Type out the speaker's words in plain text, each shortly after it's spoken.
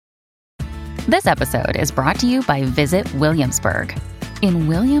This episode is brought to you by Visit Williamsburg. In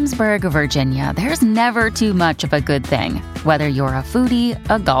Williamsburg, Virginia, there's never too much of a good thing. Whether you're a foodie,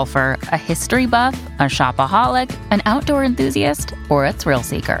 a golfer, a history buff, a shopaholic, an outdoor enthusiast, or a thrill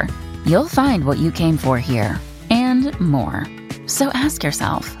seeker, you'll find what you came for here and more. So ask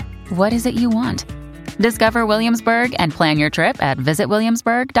yourself, what is it you want? Discover Williamsburg and plan your trip at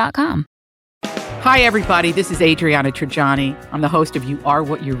visitwilliamsburg.com. Hi, everybody. This is Adriana Trajani. I'm the host of You Are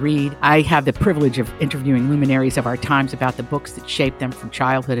What You Read. I have the privilege of interviewing luminaries of our times about the books that shaped them from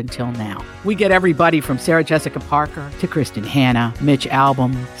childhood until now. We get everybody from Sarah Jessica Parker to Kristen Hanna, Mitch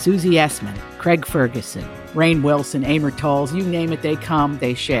Albom, Susie Essman, Craig Ferguson, Rainn Wilson, Amor Towles, you name it, they come,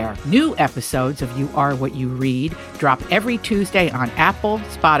 they share. New episodes of You Are What You Read drop every Tuesday on Apple,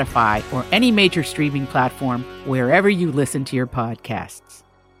 Spotify, or any major streaming platform wherever you listen to your podcasts.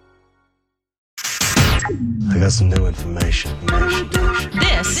 I got some new information.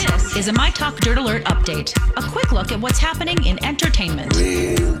 This is a My Talk Dirt Alert update. A quick look at what's happening in entertainment.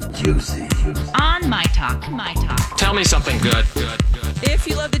 Real juicy. On My Talk. Tell me something good. If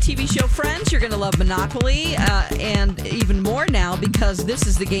you love the TV show Friends, you're going to love Monopoly, and even more now because this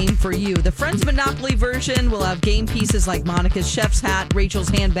is the game for you. The Friends Monopoly version will have game pieces like Monica's chef's hat, Rachel's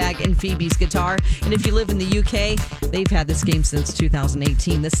handbag, and Phoebe's guitar. And if you live in the UK, they've had this game since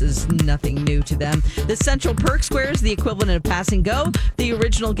 2018. This is nothing new to them. The Central Perk Square is the equivalent of Pass and Go. The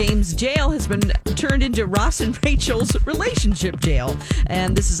original game's jail has been turned into Ross and Rachel's relationship jail.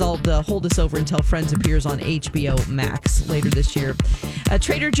 And this is all to hold us over until Friends appears on HBO Max later this year.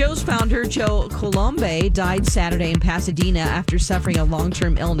 Trader Joe's founder, Joe Colombe, died Saturday in Pasadena after suffering a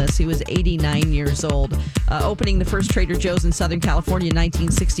long-term illness. He was 89 years old. Opening the first Trader Joe's in Southern California in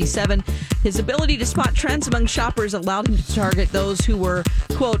 1967, his ability to spot trends among shoppers allowed him to target those who were,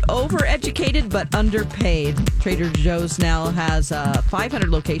 quote, overeducated but underpaid. Trader Joe's now has 500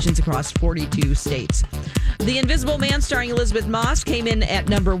 locations across 42 states. The Invisible Man, starring Elizabeth Moss, came in at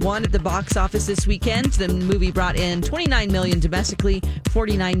number 1 at the box office this weekend. The movie brought in $29 million domestically,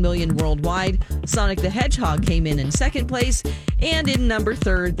 $49 million worldwide. Sonic the Hedgehog came in second place. And in number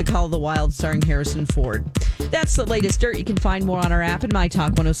 3, The Call of the Wild, starring Harrison Ford. That's the latest dirt. You can find more on our app at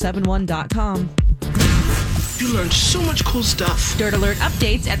mytalk1071.com. You learned so much cool stuff. Dirt Alert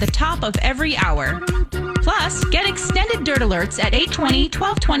updates at the top of every hour. Plus, get extended Dirt Alerts at 8:20,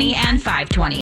 12:20, and 5:20.